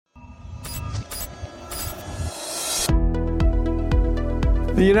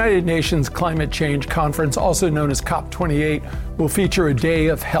The United Nations Climate Change Conference, also known as COP28, will feature a day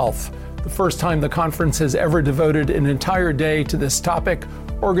of health. The first time the conference has ever devoted an entire day to this topic.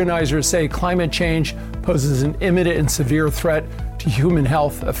 Organizers say climate change poses an imminent and severe threat to human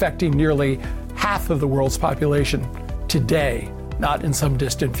health, affecting nearly half of the world's population today, not in some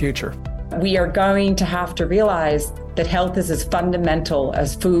distant future. We are going to have to realize that health is as fundamental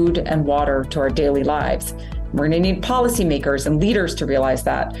as food and water to our daily lives. We're going to need policymakers and leaders to realize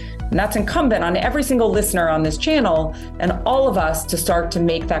that. And that's incumbent on every single listener on this channel and all of us to start to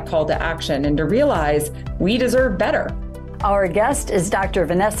make that call to action and to realize we deserve better. Our guest is Dr.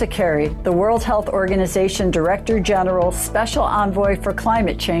 Vanessa Kerry, the World Health Organization Director General, Special Envoy for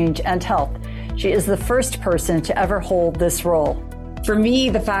Climate Change and Health. She is the first person to ever hold this role. For me,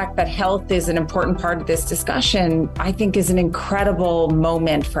 the fact that health is an important part of this discussion, I think is an incredible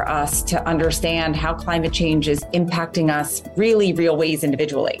moment for us to understand how climate change is impacting us really real ways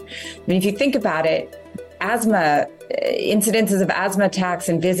individually. I mean, if you think about it, asthma, incidences of asthma attacks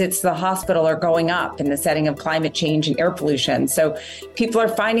and visits to the hospital are going up in the setting of climate change and air pollution. So people are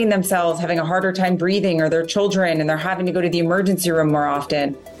finding themselves having a harder time breathing, or their children, and they're having to go to the emergency room more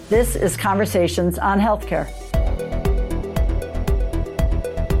often. This is Conversations on Healthcare.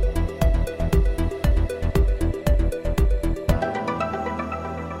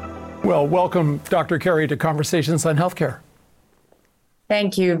 Well, welcome, Dr. Kerry, to Conversations on Healthcare.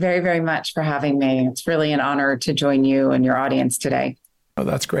 Thank you very, very much for having me. It's really an honor to join you and your audience today. Oh,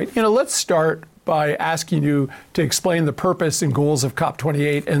 that's great. Let's start by asking you to explain the purpose and goals of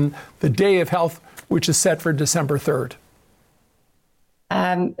COP28 and the Day of Health, which is set for December 3rd.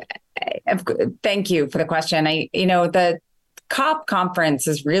 Thank you for the question. The COP conference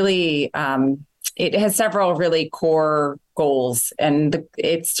is really, it has several really core goals, and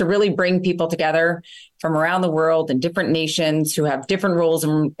it's to really bring people together from around the world and different nations who have different roles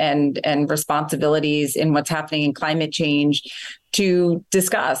and responsibilities in what's happening in climate change, to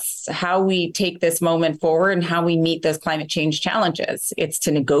discuss how we take this moment forward and how we meet those climate change challenges. It's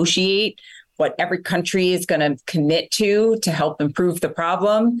to negotiate what every country is going to commit to help improve the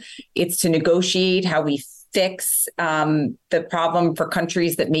problem. It's to negotiate how we fix the problem for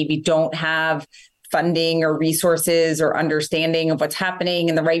countries that maybe don't have funding or resources or understanding of what's happening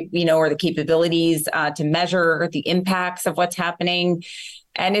and the right, or the capabilities to measure the impacts of what's happening.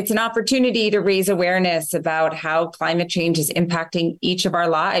 And it's an opportunity to raise awareness about how climate change is impacting each of our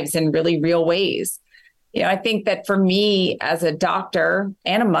lives in really real ways. I think that for me as a doctor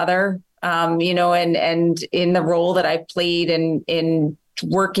and a mother, and in the role that I've played in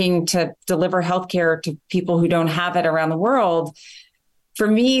working to deliver healthcare to people who don't have it around the world, for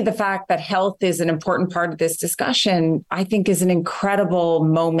me, the fact that health is an important part of this discussion, I think, is an incredible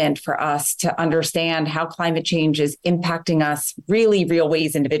moment for us to understand how climate change is impacting us really real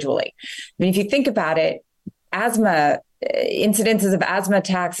ways individually. I mean, if you think about it, incidences of asthma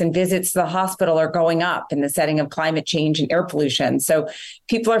attacks and visits to the hospital are going up in the setting of climate change and air pollution. So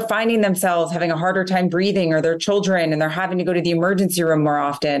people are finding themselves having a harder time breathing, or their children, and they're having to go to the emergency room more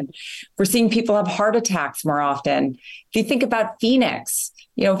often. We're seeing people have heart attacks more often. If you think about Phoenix,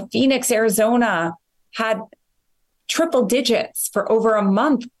 Arizona had triple digits for over a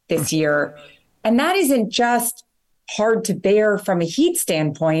month this year. And that isn't just hard to bear from a heat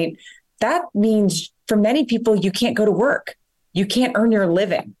standpoint. That means for many people, you can't go to work. You can't earn your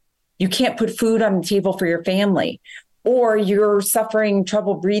living. You can't put food on the table for your family, or you're suffering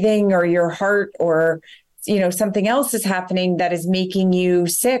trouble breathing, or your heart, or something else is happening that is making you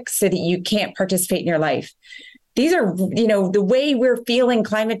sick so that you can't participate in your life. These are, the way we're feeling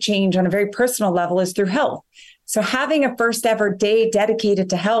climate change on a very personal level is through health. So having a first ever day dedicated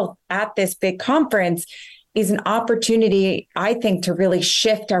to health at this big conference is an opportunity, I think, to really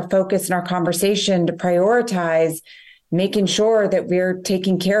shift our focus and our conversation to prioritize making sure that we're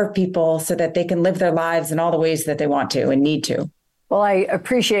taking care of people so that they can live their lives in all the ways that they want to and need to. Well, I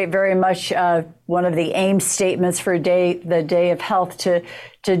appreciate very much one of the aim statements for the Day of Health to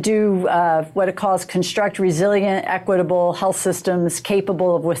do what it calls construct resilient, equitable health systems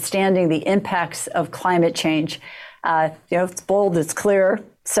capable of withstanding the impacts of climate change. It's bold, it's clear,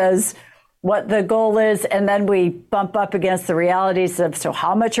 says what the goal is, and then we bump up against the realities of, so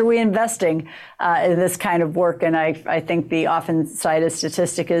how much are we investing in this kind of work? And I think the often cited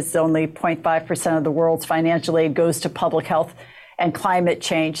statistic is only 0.5% of the world's financial aid goes to public health and climate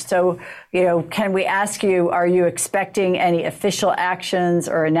change. So, can we ask you, are you expecting any official actions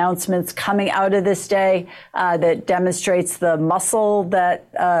or announcements coming out of this day that demonstrates the muscle that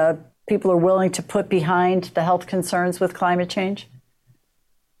people are willing to put behind the health concerns with climate change?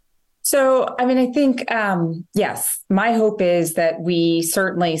 So, I mean, I think, yes, my hope is that we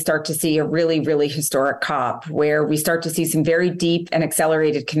certainly start to see a really, really historic COP where we start to see some very deep and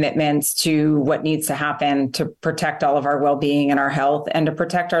accelerated commitments to what needs to happen to protect all of our well-being and our health and to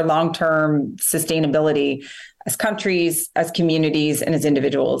protect our long-term sustainability as countries, as communities, and as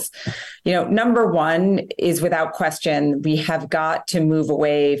individuals. Number one is without question, we have got to move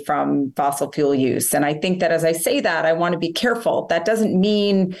away from fossil fuel use. And I think that as I say that, I want to be careful. That doesn't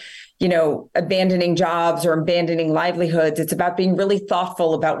mean abandoning jobs or abandoning livelihoods. It's about being really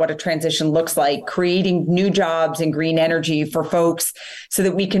thoughtful about what a transition looks like, creating new jobs and green energy for folks so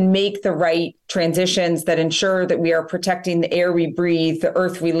that we can make the right transitions that ensure that we are protecting the air we breathe, the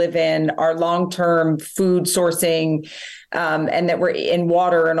earth we live in, our long-term food sourcing, and that we're in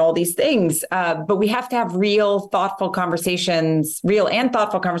water and all these things. But we have to have real and thoughtful conversations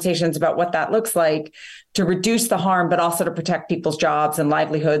about what that looks like to reduce the harm, but also to protect people's jobs and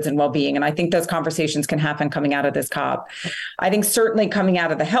livelihoods and well-being. And I think those conversations can happen coming out of this COP. I think certainly coming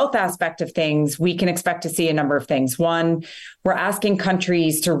out of the health aspect of things, we can expect to see a number of things. One, we're asking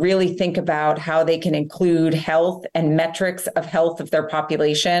countries to really think about how they can include health and metrics of health of their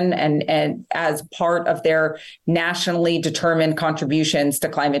population and as part of their nationally determined contributions to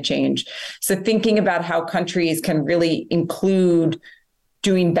climate change. So thinking about how countries can really include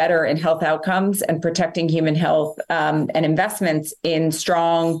doing better in health outcomes and protecting human health and investments in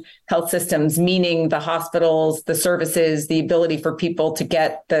strong health systems, meaning the hospitals, the services, the ability for people to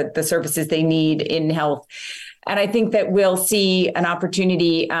get the services they need in health. And I think that we'll see an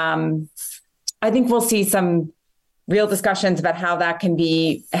opportunity. I think we'll see some real discussions about how that can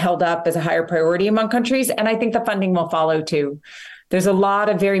be held up as a higher priority among countries. And I think the funding will follow too. There's a lot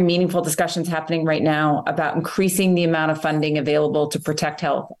of very meaningful discussions happening right now about increasing the amount of funding available to protect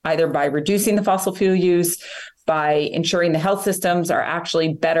health, either by reducing the fossil fuel use, by ensuring the health systems are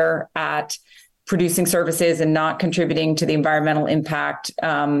actually better at producing services and not contributing to the environmental impact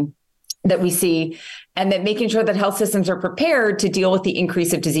that we see, and that making sure that health systems are prepared to deal with the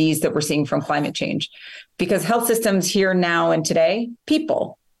increase of disease that we're seeing from climate change. Because health systems here, now, and today,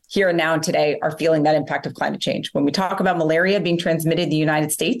 people here and now and today are feeling that impact of climate change. When we talk about malaria being transmitted in the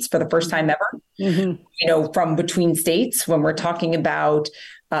United States for the first time ever, from between states, when we're talking about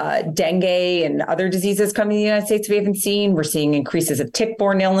dengue and other diseases coming to the United States we haven't seen, we're seeing increases of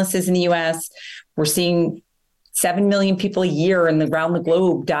tick-borne illnesses in the US. We're seeing 7 million people a year around the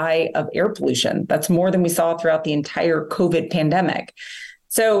globe die of air pollution. That's more than we saw throughout the entire COVID pandemic.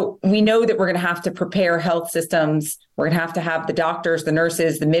 So we know that we're going to have to prepare health systems. We're going to have the doctors, the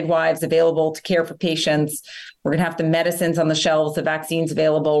nurses, the midwives available to care for patients. We're going to have the medicines on the shelves, the vaccines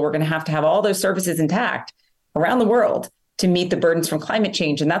available. We're going to have all those services intact around the world to meet the burdens from climate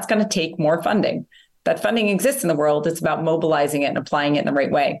change. And that's going to take more funding. That funding exists in the world. It's about mobilizing it and applying it in the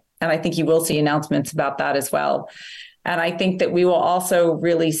right way. And I think you will see announcements about that as well. And I think that we will also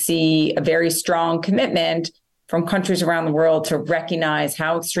really see a very strong commitment from countries around the world to recognize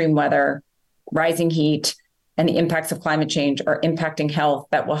how extreme weather, rising heat, and the impacts of climate change are impacting health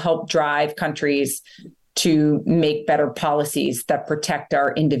that will help drive countries to make better policies that protect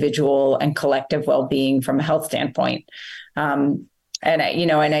our individual and collective well-being from a health standpoint. I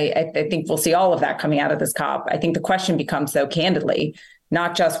think we'll see all of that coming out of this COP. I think the question becomes, though, candidly,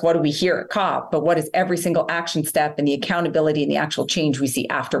 not just what do we hear at COP, but what is every single action step and the accountability and the actual change we see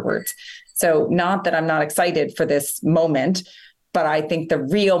afterwards. So not that I'm not excited for this moment, but I think the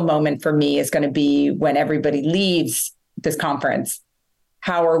real moment for me is going to be when everybody leaves this conference.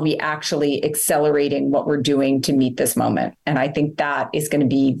 How are we actually accelerating what we're doing to meet this moment? And I think that is going to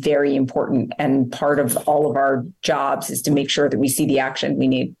be very important. And part of all of our jobs is to make sure that we see the action we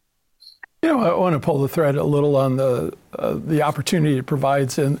need. I want to pull the thread a little on the opportunity it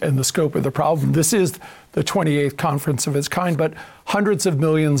provides and the scope of the problem. This is the 28th conference of its kind, but hundreds of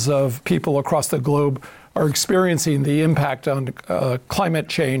millions of people across the globe are experiencing the impact on climate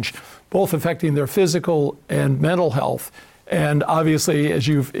change, both affecting their physical and mental health. And obviously, as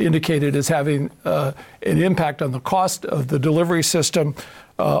you've indicated, is having an impact on the cost of the delivery system,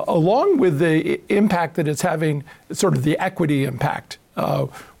 along with the impact that it's having, sort of the equity impact,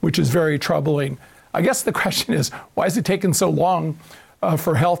 which is very troubling. I guess the question is, why is it taking so long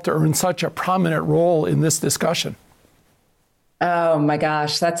for health to earn such a prominent role in this discussion? Oh my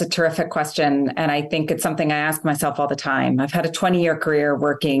gosh, that's a terrific question. And I think it's something I ask myself all the time. I've had a 20-year career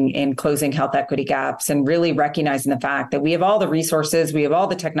working in closing health equity gaps and really recognizing the fact that we have all the resources, we have all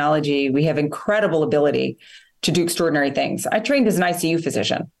the technology, we have incredible ability to do extraordinary things. I trained as an ICU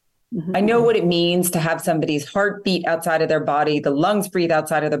physician. I know what it means to have somebody's heart beat outside of their body, the lungs breathe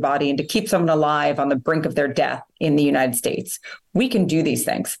outside of their body, and to keep someone alive on the brink of their death in the United States. We can do these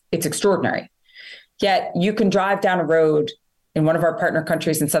things. It's extraordinary. Yet you can drive down a road in one of our partner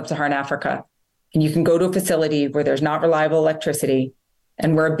countries in sub-Saharan Africa, and you can go to a facility where there's not reliable electricity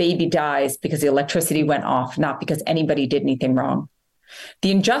and where a baby dies because the electricity went off, not because anybody did anything wrong.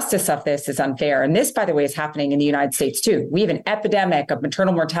 The injustice of this is unfair. And this, by the way, is happening in the United States, too. We have an epidemic of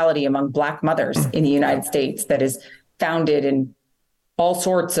maternal mortality among Black mothers in the United States that is founded in all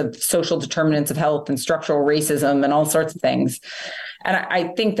sorts of social determinants of health and structural racism and all sorts of things. And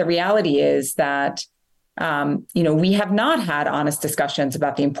I think the reality is that, we have not had honest discussions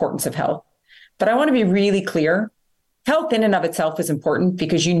about the importance of health. But I want to be really clear. Health in and of itself is important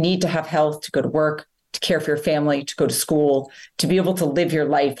because you need to have health to go to work, to care for your family, to go to school, to be able to live your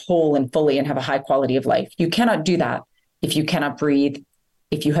life whole and fully and have a high quality of life. You cannot do that if you cannot breathe,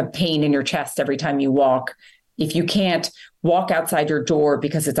 if you have pain in your chest every time you walk, if you can't walk outside your door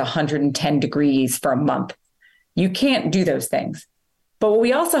because it's 110 degrees for a month. You can't do those things. But what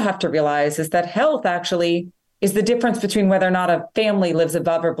we also have to realize is that health actually is the difference between whether or not a family lives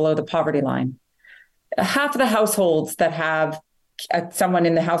above or below the poverty line. Half of the households that have someone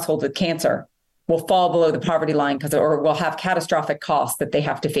in the household with cancer will fall below the poverty line or will have catastrophic costs that they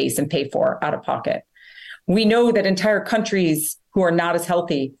have to face and pay for out of pocket. We know that entire countries who are not as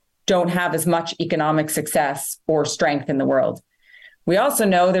healthy don't have as much economic success or strength in the world. We also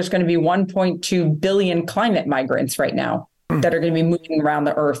know there's going to be 1.2 billion climate migrants right now that are going to be moving around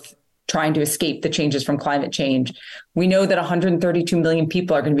the earth trying to escape the changes from climate change. We know that 132 million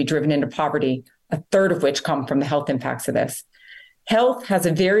people are going to be driven into poverty, a third of which come from the health impacts of this. Health has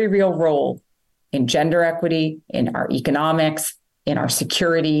a very real role in gender equity, in our economics, in our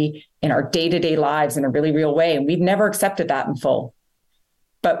security, in our day-to-day lives in a really real way. And we've never accepted that in full.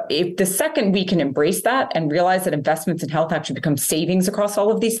 But if the second we can embrace that and realize that investments in health actually become savings across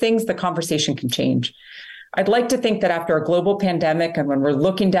all of these things, the conversation can change. I'd like to think that after a global pandemic and when we're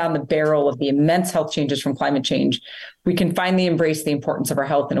looking down the barrel of the immense health changes from climate change, we can finally embrace the importance of our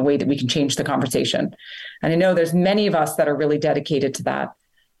health in a way that we can change the conversation. And I know there's many of us that are really dedicated to that.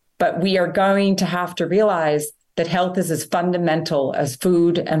 But we are going to have to realize that health is as fundamental as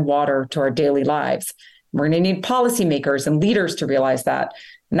food and water to our daily lives. We're going to need policymakers and leaders to realize that.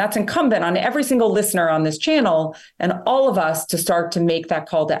 And that's incumbent on every single listener on this channel and all of us to start to make that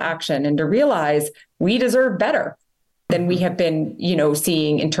call to action and to realize we deserve better than we have been,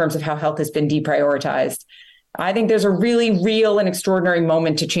 seeing in terms of how health has been deprioritized. I think there's a really real and extraordinary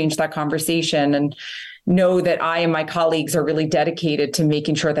moment to change that conversation and know that I and my colleagues are really dedicated to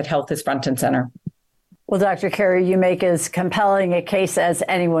making sure that health is front and center. Well, Dr. Kerry, you make as compelling a case as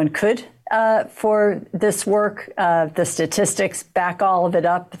anyone could for this work. The statistics back all of it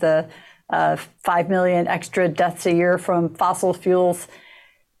up, the 5 million extra deaths a year from fossil fuels.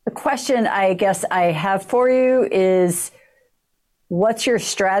 The question I guess I have for you is, what's your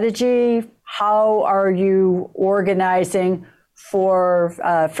strategy? How are you organizing for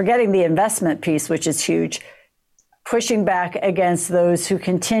forgetting the investment piece, which is huge, pushing back against those who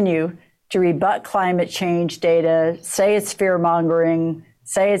continue to rebut climate change data, say it's fear-mongering,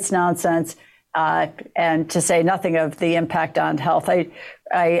 say it's nonsense, and to say nothing of the impact on health. I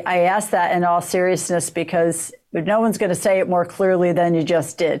ask that in all seriousness because no one's going to say it more clearly than you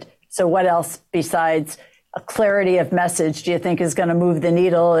just did. So what else besides a clarity of message do you think is going to move the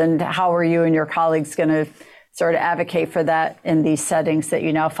needle, and how are you and your colleagues going to sort of advocate for that in these settings that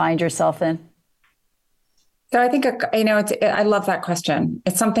you now find yourself in? So I think, I love that question.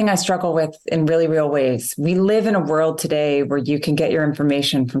 It's something I struggle with in really real ways. We live in a world today where you can get your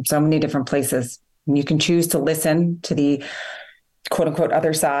information from so many different places. You can choose to listen to the quote unquote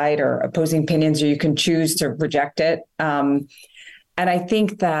other side or opposing opinions, or you can choose to reject it. And I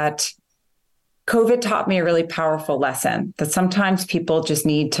think that COVID taught me a really powerful lesson that sometimes people just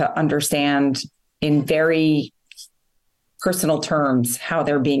need to understand in very personal terms how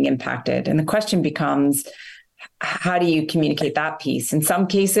they're being impacted. And the question becomes, how do you communicate that piece? In some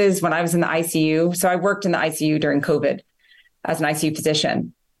cases, when I was in the ICU, so I worked in the ICU during COVID as an ICU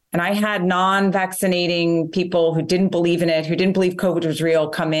physician, and I had non-vaccinating people who didn't believe in it, who didn't believe COVID was real,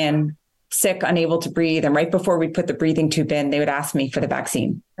 come in sick, unable to breathe. And right before we put the breathing tube in, they would ask me for the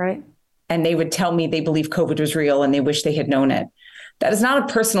vaccine. Right. And they would tell me they believe COVID was real and they wish they had known it. That is not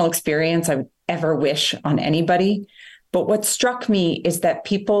a personal experience I would ever wish on anybody. But what struck me is that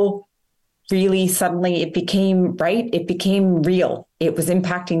people really suddenly, it became real. It was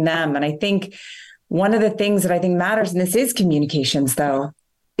impacting them. And I think one of the things that I think matters, and this is communications though,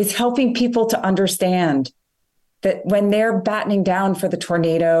 is helping people to understand that when they're battening down for the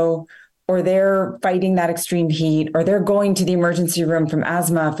tornado, or they're fighting that extreme heat, or they're going to the emergency room from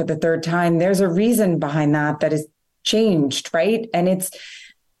asthma for the third time, there's a reason behind that is changed, right?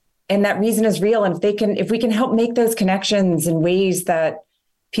 And that reason is real. And if we can help make those connections in ways that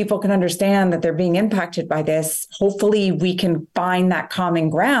people can understand that they're being impacted by this, hopefully we can find that common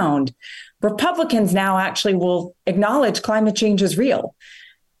ground. Republicans now actually will acknowledge climate change is real.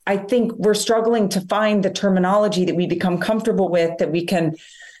 I think we're struggling to find the terminology that we become comfortable with, that we can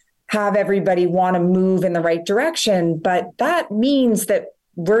have everybody want to move in the right direction. But that means that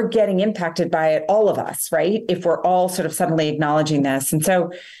we're getting impacted by it, all of us, right? If we're all sort of suddenly acknowledging this. And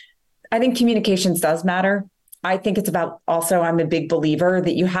so I think communications does matter. I think it's about also, I'm a big believer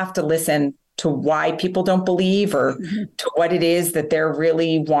that you have to listen to why people don't believe, or to what it is that they're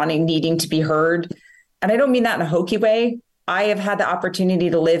really needing to be heard. And I don't mean that in a hokey way. I have had the opportunity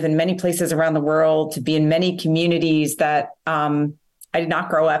to live in many places around the world, to be in many communities that I did not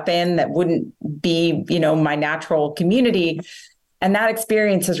grow up in, that wouldn't be, my natural community. And that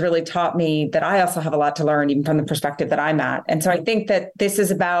experience has really taught me that I also have a lot to learn, even from the perspective that I'm at. And so I think that this is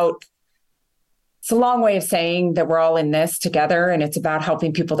about, it's a long way of saying that we're all in this together, and it's about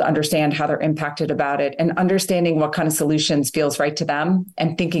helping people to understand how they're impacted about it, and understanding what kind of solutions feels right to them,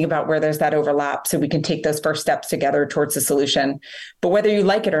 and thinking about where there's that overlap so we can take those first steps together towards the solution. But whether you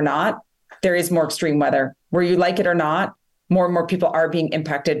like it or not, there is more extreme weather. Where you like it or not, more and more people are being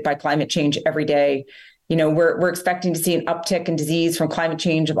impacted by climate change every day. We're expecting to see an uptick in disease from climate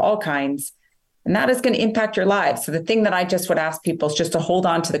change of all kinds, and that is going to impact your lives. So the thing that I just would ask people is just to hold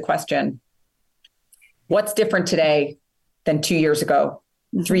on to the question, what's different today than 2 years ago,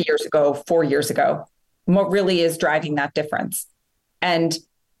 3 years ago, 4 years ago? What really is driving that difference? And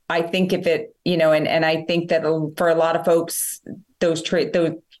I think if it, and I think that for a lot of folks, those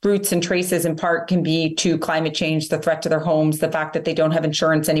roots and traces in part can be to climate change, the threat to their homes, the fact that they don't have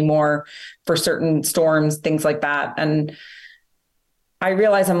insurance anymore for certain storms, things like that. And I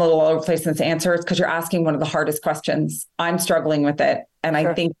realize I'm a little all over the place in this answer. It's because you're asking one of the hardest questions. I'm struggling with it. And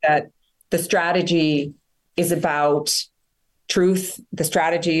I think that the strategy is about truth. The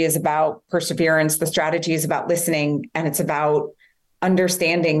strategy is about perseverance. The strategy is about listening. And it's about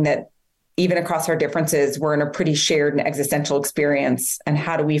understanding that even across our differences, we're in a pretty shared and existential experience. And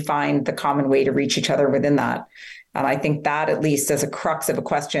how do we find the common way to reach each other within that? And I think that, at least as a crux of a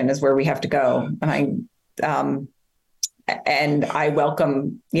question, is where we have to go. And I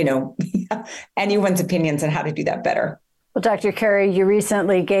welcome, anyone's opinions on how to do that better. Well, Dr. Kerry, you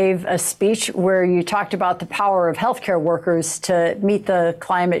recently gave a speech where you talked about the power of healthcare workers to meet the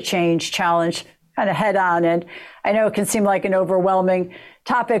climate change challenge kind of head on. And I know it can seem like an overwhelming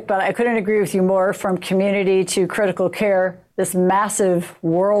topic, but I couldn't agree with you more. From community to critical care, this massive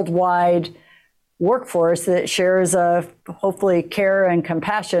worldwide workforce that shares hopefully care and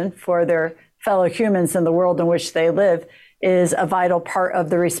compassion for their fellow humans in the world in which they live is a vital part of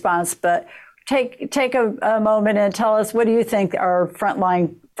the response. But take a moment and tell us, what do you think our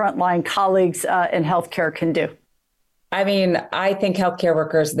frontline colleagues in healthcare can do? I mean, I think healthcare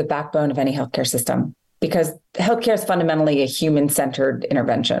workers are the backbone of any healthcare system, because healthcare is fundamentally a human-centered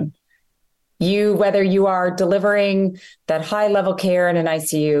intervention. Whether you are delivering that high-level care in an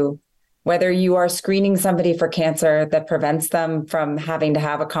ICU, whether you are screening somebody for cancer that prevents them from having to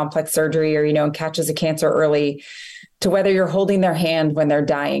have a complex surgery, or, and catches a cancer early, to whether you're holding their hand when they're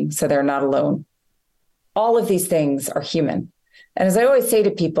dying so they're not alone. All of these things are human. And as I always say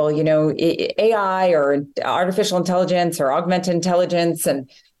to people, AI or artificial intelligence or augmented intelligence and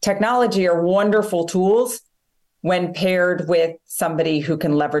technology are wonderful tools when paired with somebody who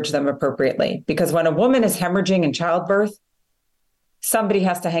can leverage them appropriately. Because when a woman is hemorrhaging in childbirth, somebody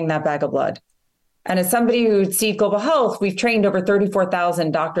has to hang that bag of blood. And as somebody who sees global health, we've trained over 34,000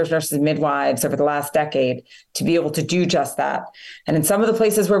 doctors, nurses, and midwives over the last decade to be able to do just that. And in some of the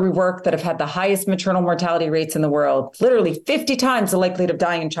places where we work that have had the highest maternal mortality rates in the world, literally 50 times the likelihood of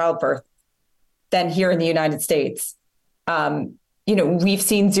dying in childbirth than here in the United States, we've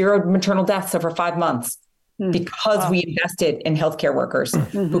seen 0 maternal deaths over 5 months because we invested in healthcare workers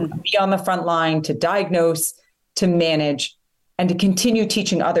who can be on the front line to diagnose, to manage, and to continue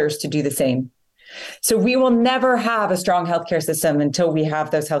teaching others to do the same. So we will never have a strong healthcare system until we have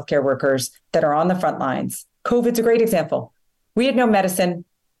those healthcare workers that are on the front lines. COVID's a great example. We had no medicine.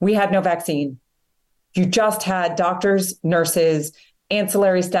 We had no vaccine. You just had doctors, nurses,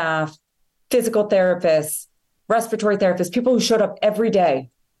 ancillary staff, physical therapists, respiratory therapists, people who showed up every day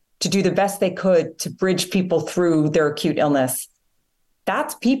to do the best they could to bridge people through their acute illness.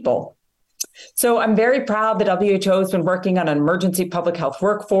 That's people. So I'm very proud that WHO has been working on an emergency public health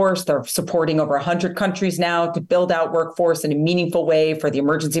workforce. They're supporting over 100 countries now to build out workforce in a meaningful way for the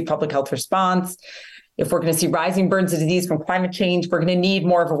emergency public health response. If we're going to see rising burdens of disease from climate change, we're going to need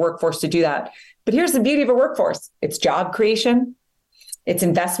more of a workforce to do that. But here's the beauty of a workforce. It's job creation. It's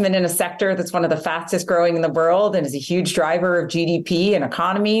investment in a sector that's one of the fastest growing in the world and is a huge driver of GDP and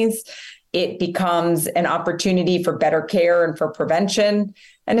economies. It becomes an opportunity for better care and for prevention.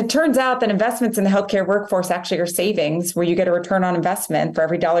 And it turns out that investments in the healthcare workforce actually are savings where you get a return on investment for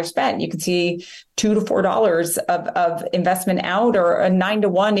every dollar spent. You can see $2 to $4 of investment out, or a 9 to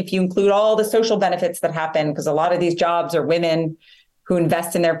 1 if you include all the social benefits that happen, because a lot of these jobs are women who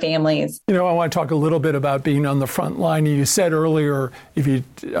invest in their families. I want to talk a little bit about being on the front line. You said earlier, if you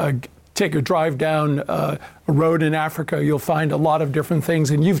take a drive down a road in Africa, you'll find a lot of different things.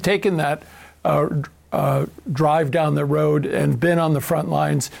 And you've taken that drive down the road and been on the front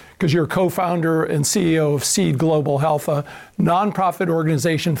lines because you're co-founder and CEO of Seed Global Health, a nonprofit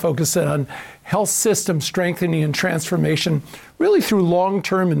organization focused on health system strengthening and transformation, really through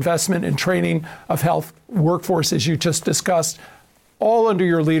long-term investment and training of health workforce, as you just discussed, all under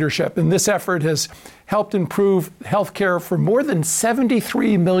your leadership. And this effort has helped improve healthcare for more than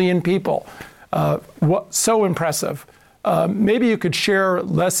 73 million people. So impressive. Maybe you could share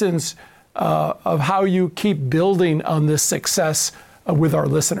lessons of how you keep building on this success with our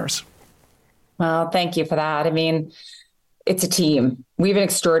listeners. Well, thank you for that. I mean, it's a team. We have an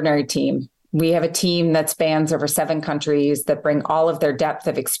extraordinary team. We have a team that spans over 7 countries that bring all of their depth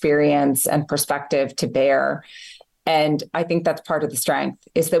of experience and perspective to bear. And I think that's part of the strength,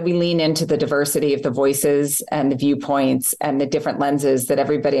 is that we lean into the diversity of the voices and the viewpoints and the different lenses that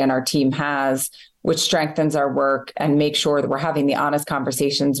everybody on our team has, which strengthens our work and makes sure that we're having the honest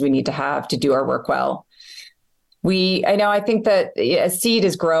conversations we need to have to do our work well. I think that Seed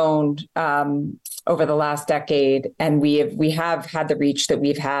has grown over the last decade, and we have had the reach that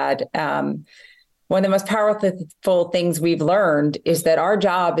we've had. One of the most powerful things we've learned is that our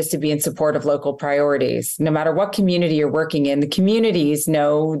job is to be in support of local priorities. No matter what community you're working in, the communities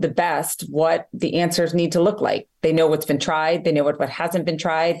know the best what the answers need to look like. They know what's been tried. They know what hasn't been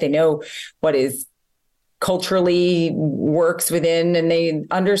tried. They know what is culturally works within, and they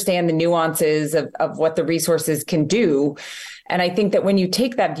understand the nuances of what the resources can do. And I think that when you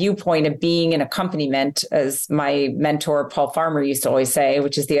take that viewpoint of being an accompaniment, as my mentor, Paul Farmer, used to always say,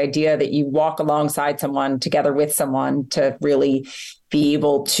 which is the idea that you walk alongside someone, together with someone, to really be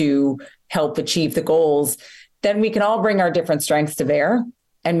able to help achieve the goals, then we can all bring our different strengths to bear,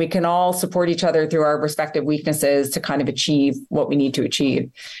 and we can all support each other through our respective weaknesses to kind of achieve what we need to achieve.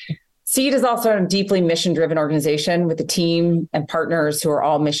 Seed is also a deeply mission-driven organization with a team and partners who are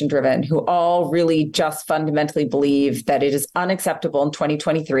all mission-driven, who all really just fundamentally believe that it is unacceptable in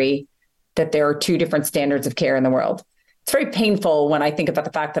 2023 that there are 2 different standards of care in the world. It's very painful when I think about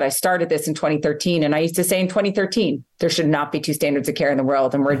the fact that I started this in 2013, and I used to say in 2013, there should not be 2 standards of care in the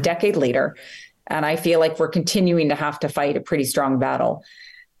world. And we're a decade later, and I feel like we're continuing to have to fight a pretty strong battle.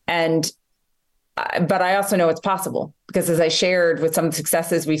 But I also know it's possible, because as I shared with some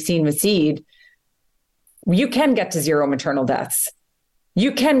successes we've seen with Seed, you can get to 0 maternal deaths.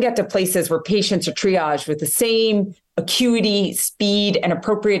 You can get to places where patients are triaged with the same acuity, speed, and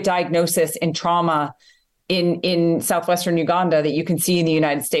appropriate diagnosis in trauma in southwestern Uganda that you can see in the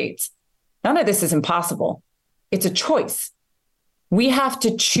United States. None of this is impossible. It's a choice. We have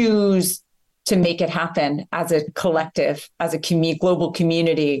to choose to make it happen as a collective, as a global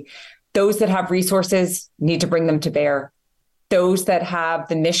community. Those that have resources need to bring them to bear. Those that have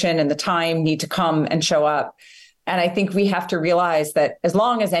the mission and the time need to come and show up. And I think we have to realize that as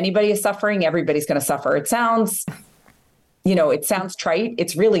long as anybody is suffering, everybody's going to suffer. It sounds trite.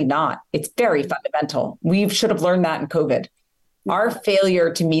 It's really not. It's very fundamental. We should have learned that in COVID. Our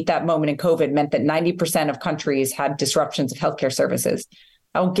failure to meet that moment in COVID meant that 90% of countries had disruptions of healthcare services.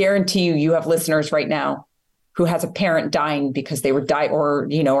 I'll guarantee you have listeners right now who has a parent dying because they were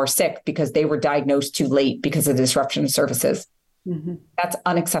or sick because they were diagnosed too late because of the disruption of services. Mm-hmm. That's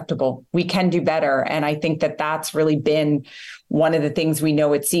unacceptable. We can do better. And I think that that's really been one of the things we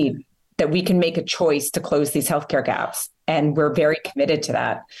know at Seed, that we can make a choice to close these healthcare gaps. And we're very committed to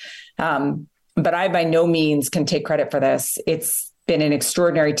that. But I by no means can take credit for this. It's been an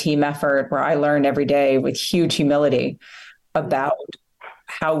extraordinary team effort where I learn every day with huge humility about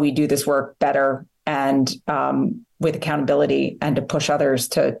how we do this work better and with accountability, and to push others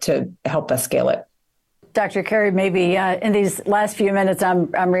to help us scale it. Dr. Kerry, maybe in these last few minutes,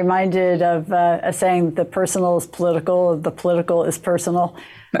 I'm reminded of a saying, the personal is political, the political is personal.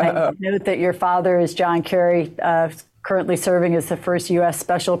 I note that your father is John Kerry, currently serving as the first U.S.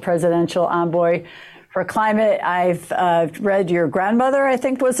 Special Presidential Envoy for Climate. I've read your grandmother, I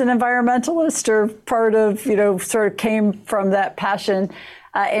think, was an environmentalist, or part of, sort of came from that passion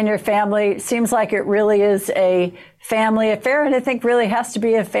in your family. Seems like it really is a family affair, and I think really has to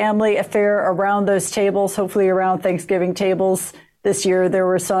be a family affair around those tables, hopefully around Thanksgiving tables. This year there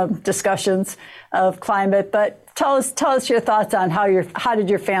were some discussions of climate, but tell us your thoughts on how did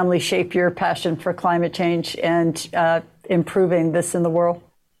your family shape your passion for climate change and improving this in the world?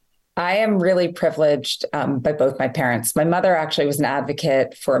 I am really privileged by both my parents. My mother actually was an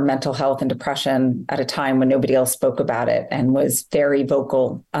advocate for mental health and depression at a time when nobody else spoke about it, and was very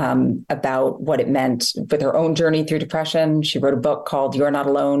vocal about what it meant with her own journey through depression. She wrote a book called You're Not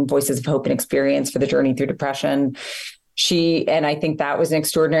Alone, Voices of Hope and Experience for the Journey Through Depression. And I think that was an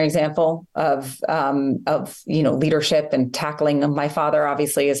extraordinary example of leadership and tackling. My father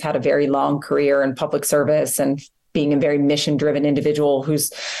obviously has had a very long career in public service and being a very mission-driven individual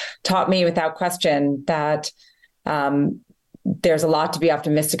who's taught me without question that there's a lot to be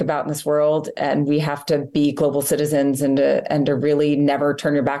optimistic about in this world, and we have to be global citizens and to really never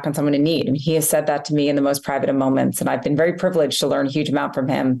turn your back on someone in need. I mean, he has said that to me in the most private of moments, and I've been very privileged to learn a huge amount from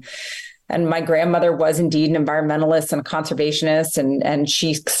him. And my grandmother was indeed an environmentalist and a conservationist, and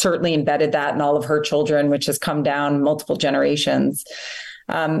she certainly embedded that in all of her children, which has come down multiple generations.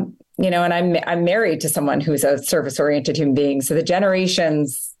 And I'm married to someone who's a service-oriented human being. So the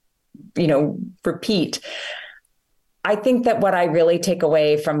generations, repeat. I think that what I really take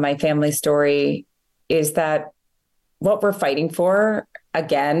away from my family story is that what we're fighting for,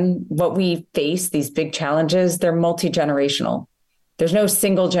 again, what we face, these big challenges, they're multi-generational. There's no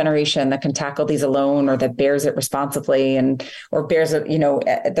single generation that can tackle these alone, or that bears it responsibly or bears it,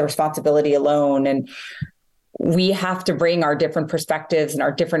 the responsibility alone. And we have to bring our different perspectives and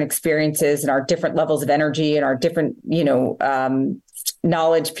our different experiences and our different levels of energy and our different,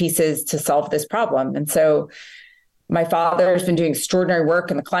 knowledge pieces to solve this problem. And so my father has been doing extraordinary work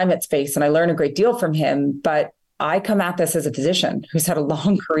in the climate space, and I learn a great deal from him. But I come at this as a physician who's had a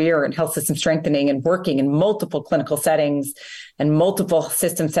long career in health system strengthening and working in multiple clinical settings and multiple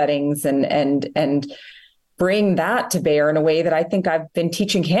system settings, and bring that to bear in a way that I think I've been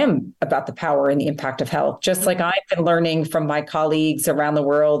teaching him about the power and the impact of health, just like I've been learning from my colleagues around the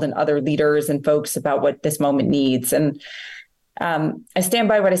world and other leaders and folks about what this moment needs. And I stand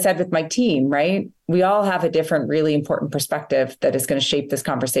by what I said with my team, right? We all have a different, really important perspective that is going to shape this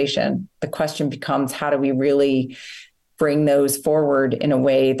conversation. The question becomes, how do we really bring those forward in a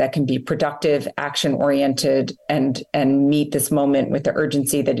way that can be productive, action-oriented, and meet this moment with the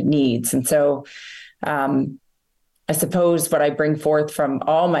urgency that it needs? And so I suppose what I bring forth from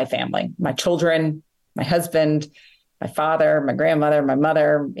all my family, my children, my husband, my father, my grandmother, my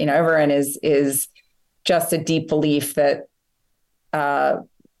mother, everyone is just a deep belief that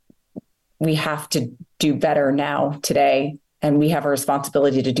we have to do better now, today, and we have a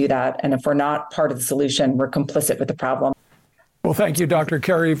responsibility to do that. And if we're not part of the solution, we're complicit with the problem. Well, thank you, Dr.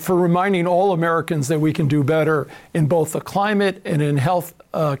 Kerry, for reminding all Americans that we can do better in both the climate and in health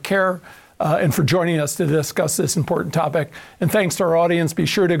care, and for joining us to discuss this important topic. And thanks to our audience. Be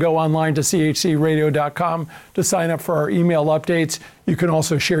sure to go online to chcradio.com to sign up for our email updates. You can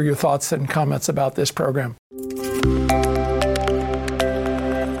also share your thoughts and comments about this program.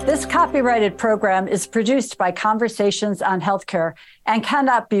 This copyrighted program is produced by Conversations on Healthcare and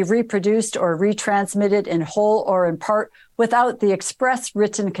cannot be reproduced or retransmitted in whole or in part without the express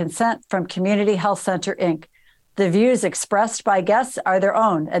written consent from Community Health Center, Inc. The views expressed by guests are their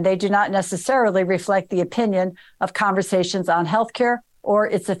own, and they do not necessarily reflect the opinion of Conversations on Healthcare or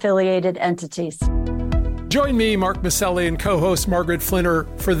its affiliated entities. Join me, Mark Masselli, and co-host Margaret Flinter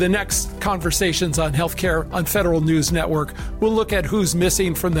for the next Conversations on Healthcare on Federal News Network. We'll look at who's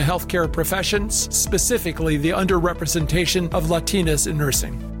missing from the healthcare professions, specifically the underrepresentation of Latinas in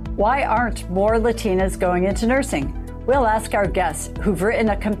nursing. Why aren't more Latinas going into nursing? We'll ask our guests, who've written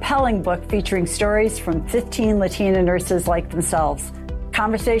a compelling book featuring stories from 15 Latina nurses like themselves.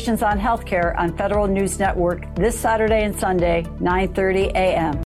 Conversations on Healthcare on Federal News Network this Saturday and Sunday, 9:30 a.m.